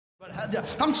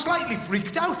But I'm slightly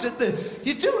freaked out at the...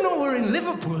 You do know we're in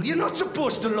Liverpool. You're not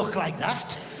supposed to look like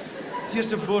that. You're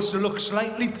supposed to look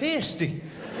slightly pasty.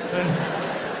 And,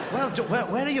 well,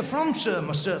 where are you from, sir,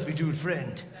 my surfy dude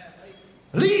friend?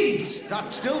 Leeds!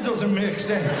 That still doesn't make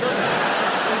sense, does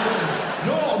it?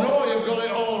 No, you've got it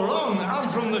all wrong. I'm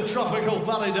from the tropical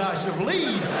paradise of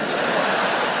Leeds.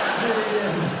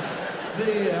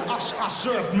 I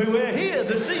surfed my way here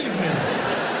this evening.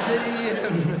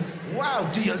 Wow,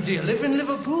 do you live in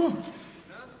Liverpool?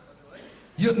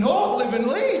 You live in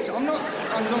Leeds. I'm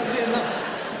not saying that's...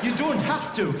 You don't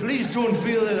have to. Please don't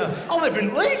feel that I live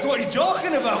in Leeds. What are you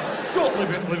talking about? Don't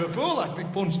live in Liverpool. I'd be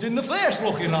punched in the face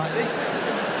looking like this.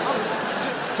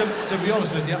 To be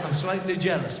honest with you, I'm slightly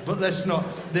jealous, but let's not.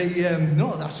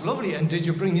 No, that's lovely. And did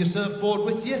you bring your surfboard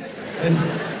with you? And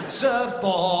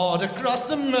surfboard across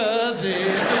the Mersey.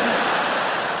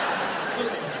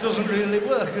 It doesn't really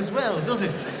work as well, does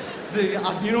it?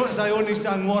 You notice I only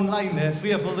sang one line there,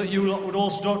 fearful that you lot would all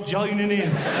start joining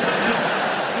in.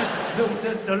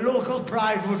 The local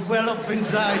pride would well up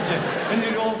inside you, and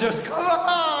you'd all just come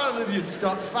on, and you'd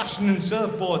start fashioning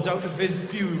surfboards out of his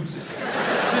pubes.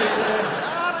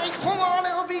 Come on,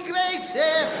 it'll be great,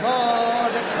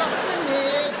 surfboard across the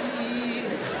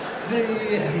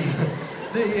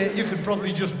Mersey. You could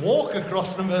probably just walk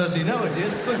across the Mersey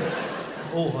nowadays, couldn't you?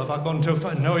 Oh, have I gone too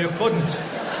far? No, you couldn't.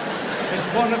 It's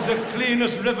one of the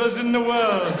cleanest rivers in the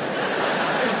world.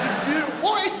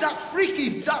 What is that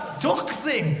that duck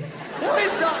thing? What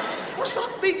is that? What's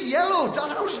that big yellow?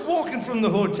 I was walking from the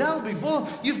hotel before.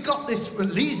 You've got this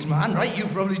Leeds man, right? You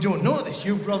probably don't know this.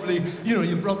 You probably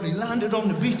landed on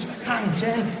the beach, hang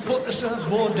 10, put the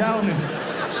surfboard down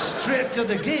and straight to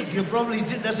the gig. You probably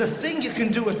did. There's a thing you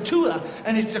can do a tour,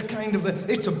 and it's a kind of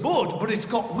it's a boat, but it's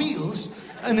got wheels,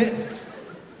 and it...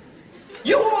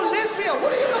 You all live here.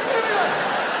 What are you looking at me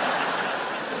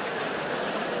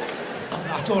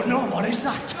like? I don't know. What is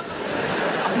that?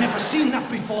 I've never seen that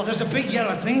before. There's a big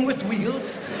yellow thing with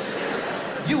wheels.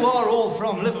 You are all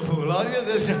from Liverpool, are you?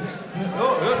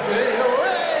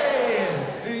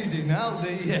 Easy now.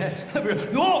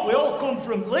 No, we all come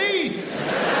from Leeds.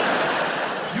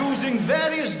 Using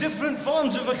various different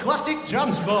forms of aquatic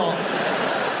transport.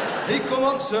 He come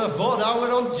on surfboard, I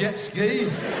were on jet ski.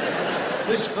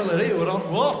 This fella here were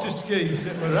on water skis.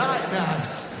 It were right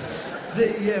nice.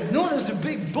 There's a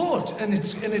big boat, and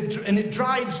it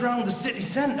drives around the city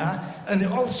centre, and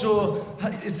it also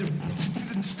is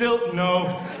still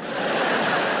no.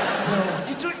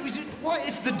 What?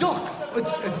 It's the duck.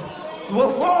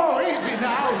 Whoa, easy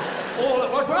now. All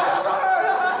at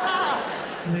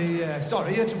once.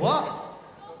 Sorry, it's what?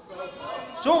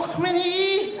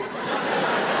 Duckmini.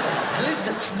 What is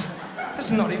that?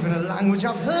 That's not even a language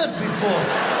I've heard before.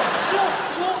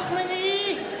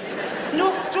 Duckmini.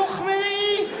 No,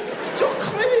 Duckmini.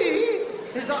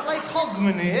 Duckmini. Is that like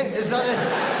Hogmanay? Is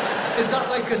that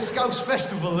like a Scouse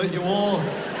festival that you all...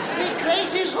 Hey,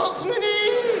 crazy's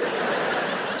Hogmanay.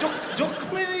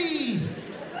 Duckmini.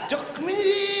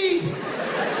 Duckmini.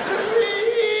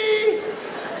 Duckmini.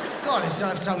 God, it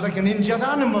sounds like an injured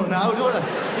animal now, don't it?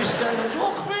 It's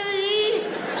Duckmini.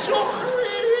 Duckmini.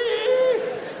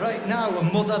 Right now, a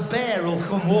mother bear will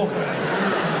come walking.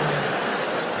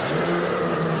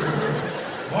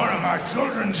 One of my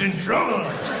children's in trouble.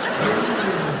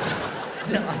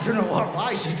 I don't know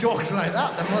why she talks like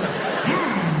that, the mother.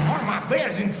 One of my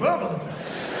bear's in trouble.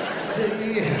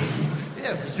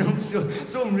 For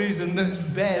some reason, the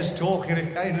bear's talking a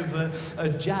kind of a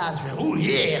jazz. Oh,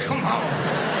 yeah, come on.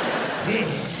 Yeah.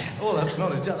 Oh, that's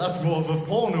not a jazz, that's more of a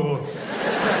porno.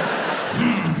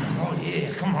 Oh,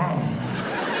 yeah, come on.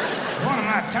 One of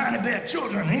my tiny bear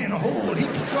children here in a whole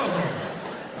heap of trouble.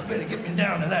 I better get me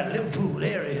down to that Liverpool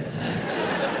area.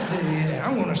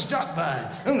 I'm gonna stop by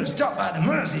the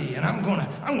Mersey, and I'm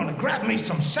gonna grab me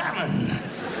some salmon.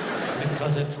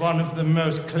 Because it's one of the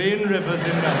most clean rivers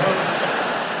in the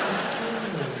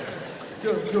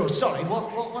whole... Sorry,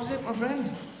 what was it, my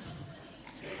friend?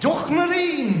 Duck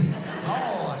Marine!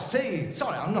 Oh, I see.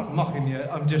 Sorry, I'm not mocking you.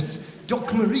 I'm just...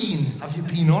 Duck Marine. Have you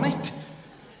been on it?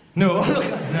 No,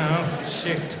 no,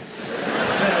 shit.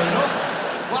 Fair enough.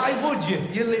 Why would you?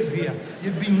 You live here.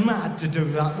 You'd be mad to do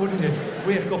that, wouldn't you?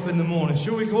 Wake up in the morning.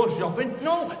 Shall we go shopping?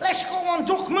 No, let's go on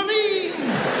Duck Marine!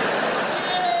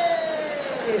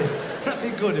 Yay! That'd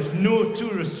be good if no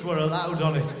tourists were allowed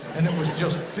on it and it was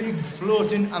just big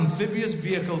floating amphibious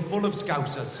vehicle full of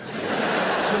scousers.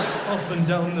 Just up and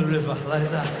down the river like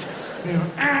that. You know,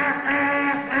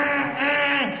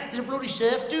 There's a bloody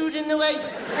surf dude in the way.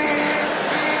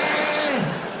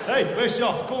 Hey, piss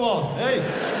off, come on, hey.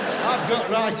 I've got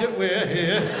right at way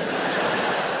here.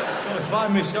 Got a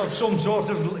find myself some sort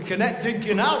of connecting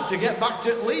canal to get back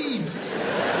to Leeds.